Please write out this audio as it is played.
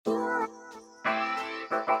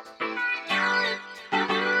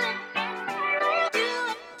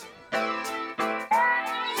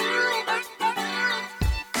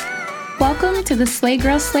Welcome to the Slay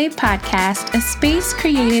Girl Slay podcast, a space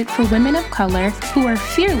created for women of color who are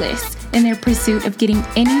fearless in their pursuit of getting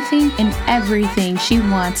anything and everything she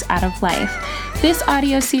wants out of life. This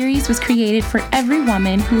audio series was created for every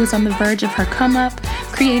woman who is on the verge of her come up,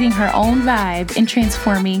 creating her own vibe, and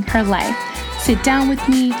transforming her life. Sit down with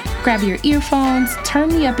me, grab your earphones, turn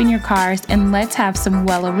me up in your cars, and let's have some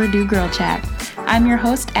well overdue girl chat. I'm your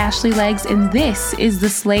host, Ashley Legs, and this is the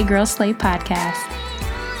Slay Girl Slay podcast.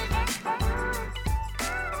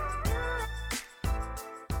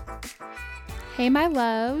 Hey, my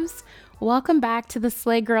loves. Welcome back to the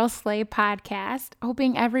Slay Girl Slay podcast.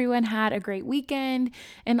 Hoping everyone had a great weekend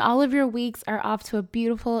and all of your weeks are off to a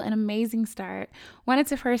beautiful and amazing start. Wanted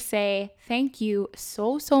to first say thank you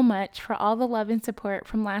so much for all the love and support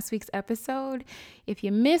from last week's episode. If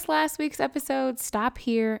you missed last week's episode, stop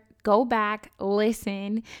here, go back,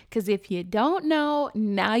 listen, because if you don't know,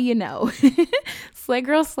 now you know. Slay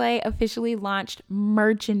Girl Slay officially launched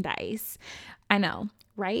merchandise. I know,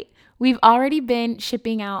 right? We've already been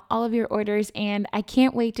shipping out all of your orders, and I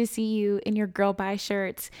can't wait to see you in your Girl Buy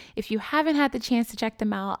shirts. If you haven't had the chance to check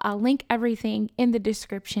them out, I'll link everything in the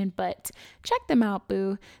description, but check them out,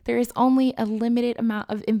 boo. There is only a limited amount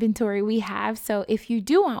of inventory we have, so if you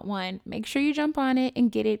do want one, make sure you jump on it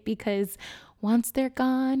and get it, because once they're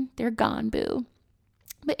gone, boo.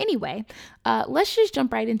 But anyway, let's just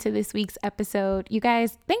jump right into this week's episode. You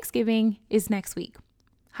guys, Thanksgiving is next week.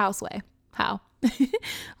 Houseway. How?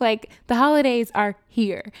 Like, the holidays are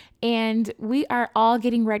here and we are all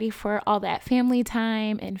getting ready for all that family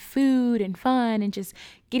time and food and fun and just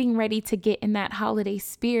getting ready to get in that holiday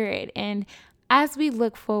spirit. And as we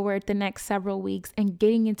look forward the next several weeks and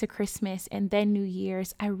getting into Christmas and then New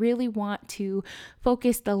Year's, I really want to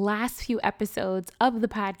focus the last few episodes of the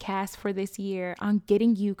podcast for this year on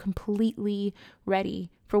getting you completely ready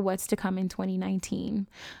for what's to come in 2019.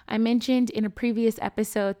 I mentioned in a previous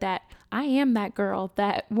episode that I am that girl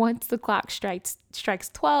that once the clock strikes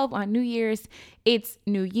 12 on New Year's, it's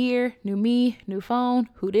new year, new me, new phone,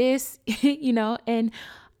 who this, and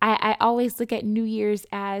I always look at New Year's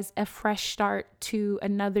as a fresh start to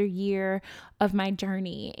another year of my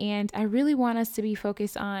journey. And I really want us to be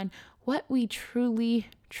focused on what we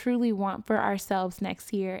truly want for ourselves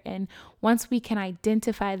next year. And once we can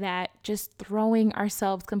identify that, just throwing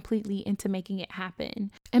ourselves completely into making it happen.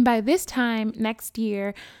 And by this time next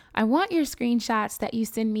year, I want your screenshots that you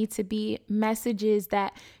send me to be messages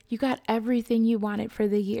that you got everything you wanted for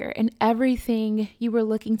the year and everything you were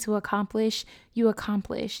looking to accomplish, you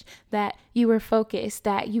accomplished, that you were focused,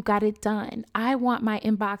 that you got it done. I want my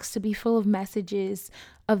inbox to be full of messages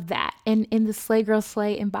of that, and in the Slay Girl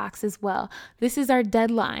Slay inbox as well. This is our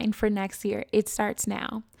deadline for next year. It starts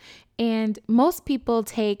now. And most people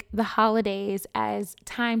take the holidays as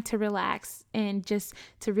time to relax and just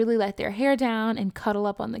to really let their hair down and cuddle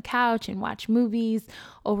up on the couch and watch movies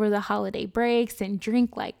over the holiday breaks and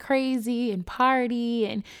drink like crazy and party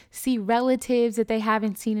and see relatives that they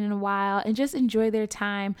haven't seen in a while and just enjoy their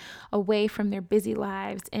time away from their busy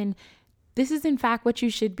lives. And this is in fact what you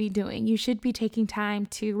should be doing. You should be taking time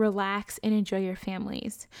to relax and enjoy your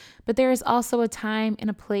families. But there is also a time and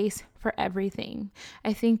a place for everything.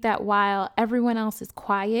 I think that while everyone else is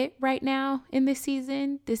quiet right now in this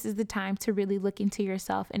season, this is the time to really look into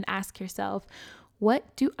yourself and ask yourself,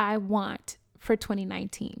 what do I want for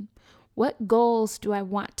 2019? What goals do I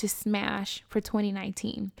want to smash for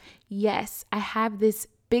 2019? Yes, I have this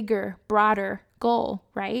bigger, broader goal,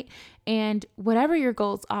 right? And whatever your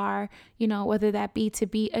goals are, whether that be to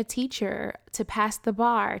be a teacher, to pass the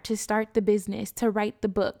bar, to start the business, to write the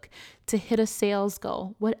book, to hit a sales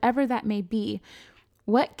goal, whatever that may be,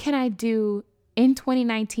 what can I do in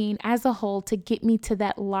 2019 as a whole to get me to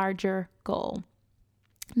that larger goal?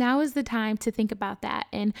 Now is the time to think about that.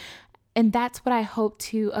 And that's what I hope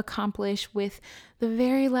to accomplish with the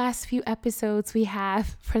very last few episodes we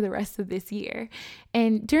have for the rest of this year.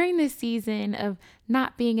 And during this season of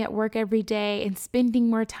not being at work every day and spending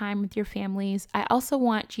more time with your families, I also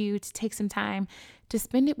want you to take some time to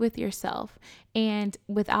spend it with yourself and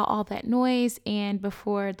without all that noise and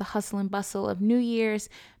before the hustle and bustle of New Year's.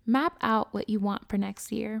 Map out what you want for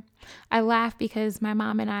next year. I laugh because my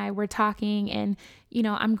mom and I were talking and,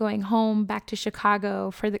 I'm going home back to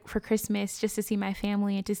Chicago for Christmas just to see my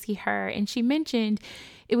family and to see her. And she mentioned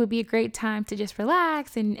it would be a great time to just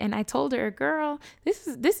relax. And I told her, girl, this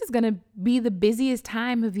is going to be the busiest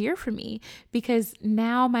time of year for me because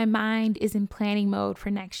now my mind is in planning mode for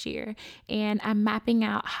next year. And I'm mapping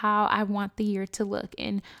out how I want the year to look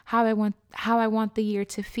and how I want the year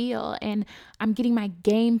to feel. And I'm getting my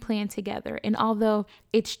game plan together. And although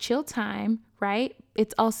it's chill time right?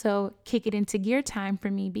 It's also kick it into gear time for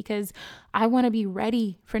me because I want to be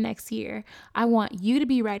ready for next year. I want you to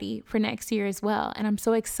be ready for next year as well. And I'm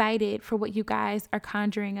so excited for what you guys are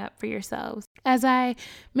conjuring up for yourselves. As I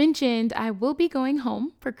mentioned, I will be going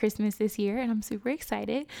home for Christmas this year, and I'm super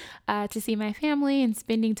excited to see my family and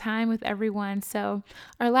spending time with everyone. So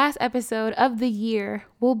our last episode of the year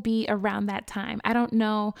will be around that time. I don't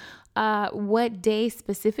know what day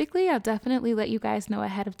specifically. I'll definitely let you guys know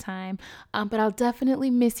ahead of time, but I'll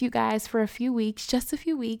definitely miss you guys for a few weeks, just a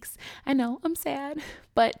few weeks. I know I'm sad,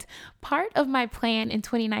 but part of my plan in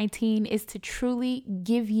 2019 is to truly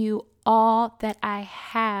give you all that I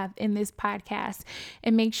have in this podcast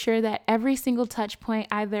and make sure that every single touch point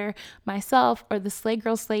either myself or the Slay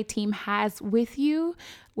Girl Slay team has with you,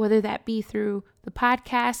 whether that be through the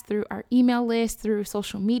podcast, through our email list, through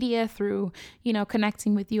social media, through,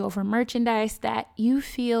 connecting with you over merchandise, that you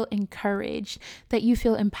feel encouraged, that you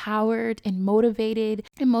feel empowered and motivated.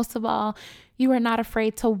 And most of all, you are not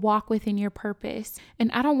afraid to walk within your purpose.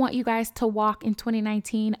 And I don't want you guys to walk in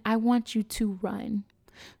 2019. I want you to run.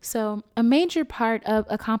 So a major part of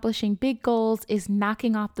accomplishing big goals is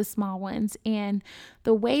knocking off the small ones. And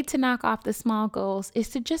the way to knock off the small goals is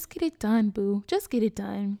to just get it done, boo. Just get it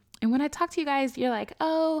done. And when I talk to you guys, you're like,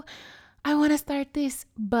 oh, I want to start this,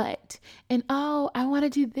 but, and oh, I want to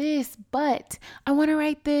do this, but, I want to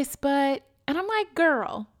write this, but, and I'm like,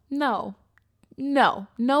 girl, no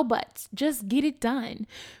buts. Just get it done.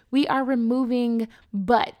 We are removing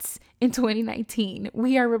buts in 2019.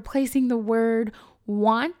 We are replacing the word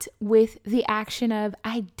want with the action of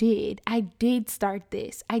I did start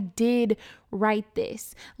this. I did write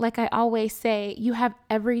this. Like I always say, you have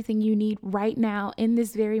everything you need right now in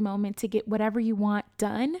this very moment to get whatever you want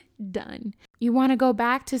done. You want to go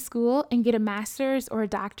back to school and get a master's or a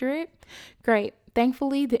doctorate? Great.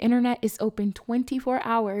 Thankfully, the internet is open 24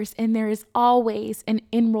 hours and there is always an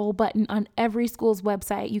enroll button on every school's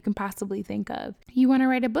website you can possibly think of. You want to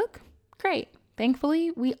write a book? Great.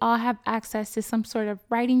 Thankfully, we all have access to some sort of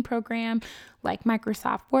writing program like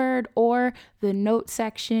Microsoft Word or the note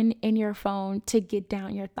section in your phone to get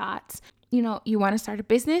down your thoughts. You want to start a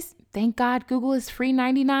business? Thank God Google is free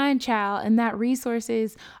 99, child, and that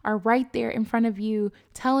resources are right there in front of you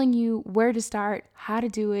telling you where to start, how to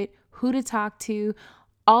do it, who to talk to,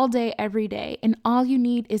 all day, every day. And all you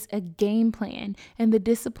need is a game plan and the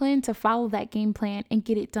discipline to follow that game plan and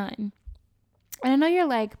get it done. And I know you're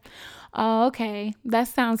like, oh, okay, that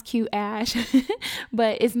sounds cute, Ash,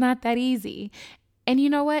 but it's not that easy. And you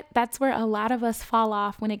know what? That's where a lot of us fall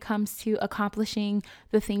off when it comes to accomplishing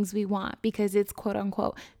the things we want, because it's quote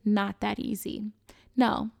unquote not that easy.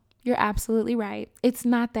 No, you're absolutely right. It's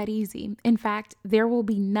not that easy. In fact, there will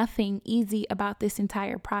be nothing easy about this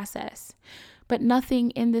entire process. But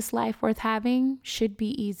nothing in this life worth having should be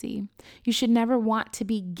easy. You should never want to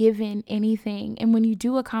be given anything. And when you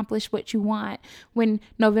do accomplish what you want, when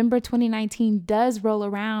November 2019 does roll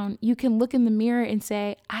around, you can look in the mirror and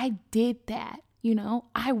say, I did that.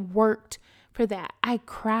 I worked for that. I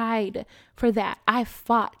cried for that. I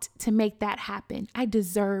fought to make that happen. I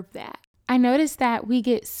deserve that. I noticed that we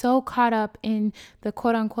get so caught up in the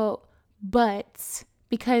quote unquote buts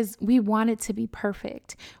because we want it to be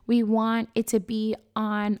perfect. We want it to be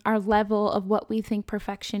on our level of what we think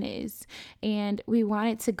perfection is. And we want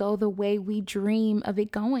it to go the way we dream of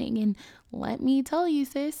it going. And let me tell you,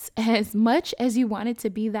 sis, as much as you want it to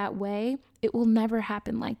be that way, it will never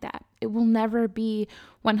happen like that. It will never be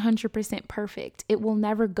 100% perfect. It will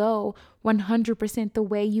never go 100% the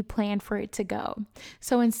way you planned for it to go.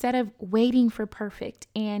 So instead of waiting for perfect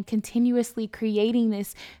and continuously creating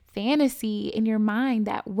this fantasy in your mind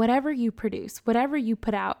that whatever you produce, whatever you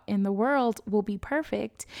put out in the world will be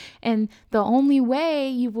perfect, and the only way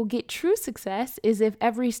you will get true success is if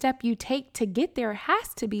every step you take to get there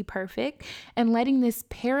has to be perfect, and letting this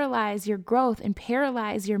paralyze your growth and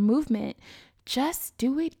paralyze your movement, just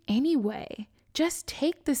do it anyway. Just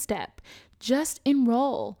take the step. Just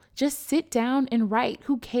enroll. Just sit down and write.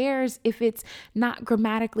 Who cares if it's not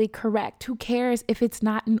grammatically correct? Who cares if it's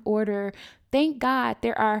not in order? Thank God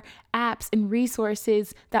there are apps and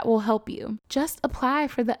resources that will help you. Just apply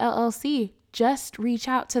for the LLC. Just reach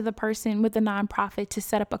out to the person with the nonprofit to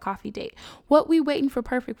set up a coffee date. What we waiting for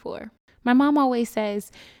perfect for? My mom always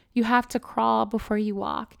says, you have to crawl before you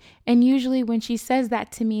walk. And usually when she says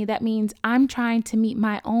that to me, that means I'm trying to meet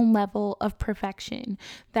my own level of perfection,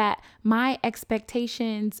 that my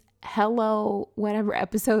expectations, hello, whatever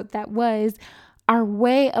episode that was, are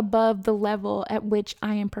way above the level at which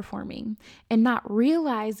I am performing, and not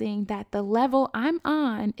realizing that the level I'm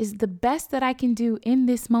on is the best that I can do in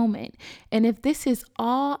this moment. And if this is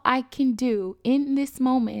all I can do in this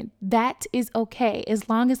moment, that is okay as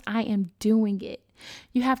long as I am doing it.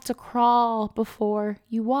 You have to crawl before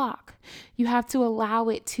you walk. You have to allow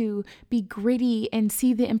it to be gritty and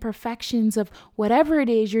see the imperfections of whatever it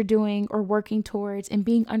is you're doing or working towards, and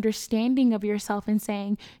being understanding of yourself and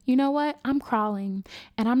saying, you know what, I'm crawling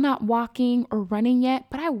and I'm not walking or running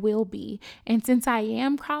yet, but I will be. And since I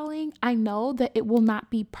am crawling, I know that it will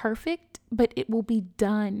not be perfect, but it will be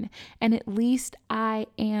done. And at least I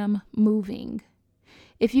am moving.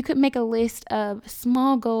 If you could make a list of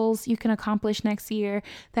small goals you can accomplish next year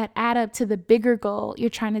that add up to the bigger goal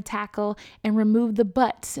you're trying to tackle, and remove the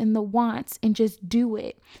buts and the wants and just do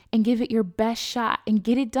it and give it your best shot and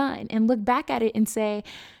get it done, and look back at it and say,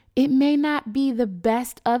 it may not be the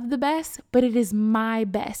best of the best, but it is my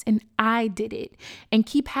best and I did it. And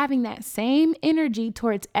keep having that same energy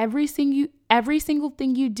towards every single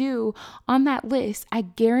thing you do on that list. I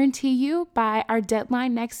guarantee you by our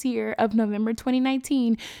deadline next year of November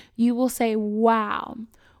 2019, you will say, wow,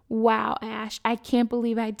 Ash, I can't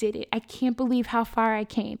believe I did it. I can't believe how far I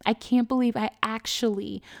came. I can't believe I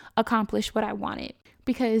actually accomplished what I wanted.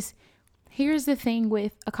 Because here's the thing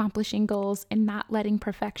with accomplishing goals and not letting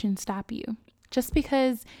perfection stop you. Just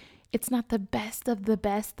because it's not the best of the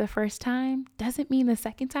best the first time doesn't mean the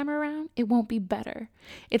second time around it won't be better.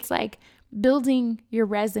 It's like building your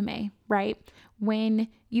resume, right? When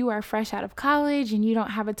you are fresh out of college and you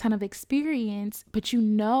don't have a ton of experience, but you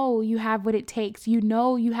know you have what it takes. You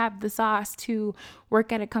know you have the sauce to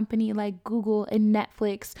work at a company like Google and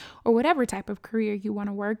Netflix or whatever type of career you want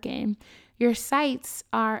to work in. Your sights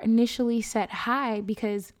are initially set high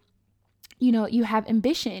because, you have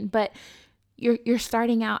ambition, but you're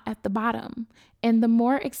starting out at the bottom. And the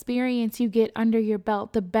more experience you get under your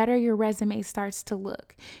belt, the better your resume starts to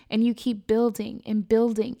look. And you keep building and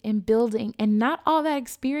building and building. And not all that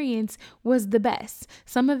experience was the best.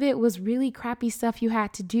 Some of it was really crappy stuff you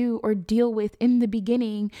had to do or deal with in the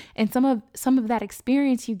beginning. And some of that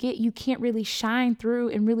experience you get, you can't really shine through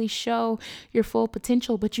and really show your full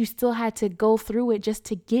potential, but you still had to go through it just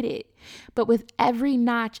to get it. But with every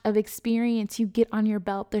notch of experience you get on your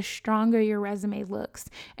belt, the stronger your resume looks.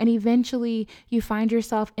 And eventually you find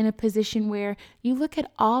yourself in a position where you look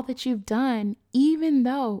at all that you've done, even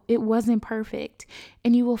though it wasn't perfect,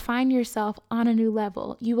 and you will find yourself on a new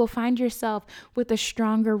level. You will find yourself with a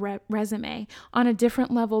stronger resume on a different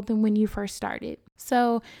level than when you first started.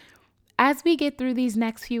 So as we get through these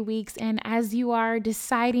next few weeks, and as you are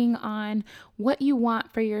deciding on what you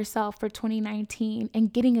want for yourself for 2019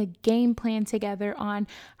 and getting a game plan together on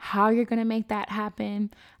how you're going to make that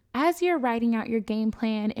happen, as you're writing out your game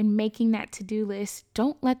plan and making that to-do list,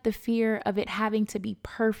 don't let the fear of it having to be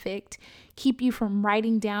perfect keep you from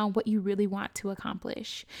writing down what you really want to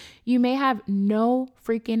accomplish. You may have no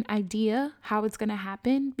freaking idea how it's going to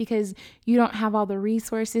happen because you don't have all the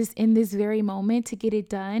resources in this very moment to get it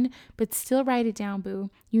done, but still write it down, boo.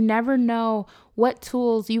 You never know what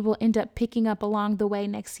tools you will end up picking up along the way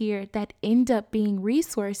next year that end up being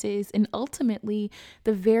resources and ultimately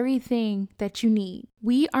the very thing that you need.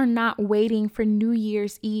 We are not waiting for New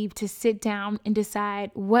Year's Eve to sit down and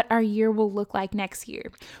decide what our year will look like next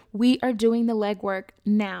year. We are doing the legwork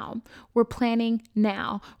now. We're planning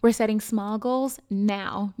now. We're setting small goals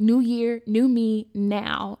now. New year, new me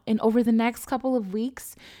now. And over the next couple of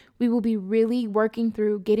weeks, we will be really working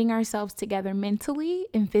through getting ourselves together mentally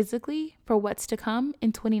and physically for what's to come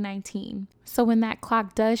in 2019. So when that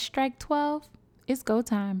clock does strike 12, it's go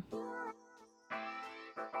time.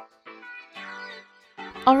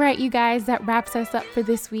 All right, you guys, that wraps us up for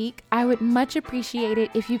this week. I would much appreciate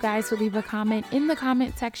it if you guys would leave a comment in the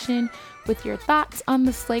comment section with your thoughts on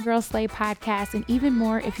the Slay Girl Slay podcast, and even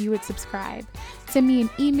more if you would subscribe. Send me an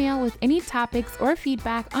email with any topics or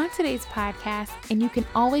feedback on today's podcast, and you can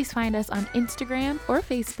always find us on Instagram or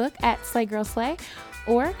Facebook at Slay Girl Slay,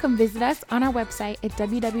 or come visit us on our website at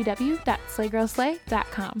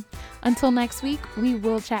www.slaygirlslay.com. Until next week, we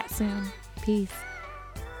will chat soon. Peace.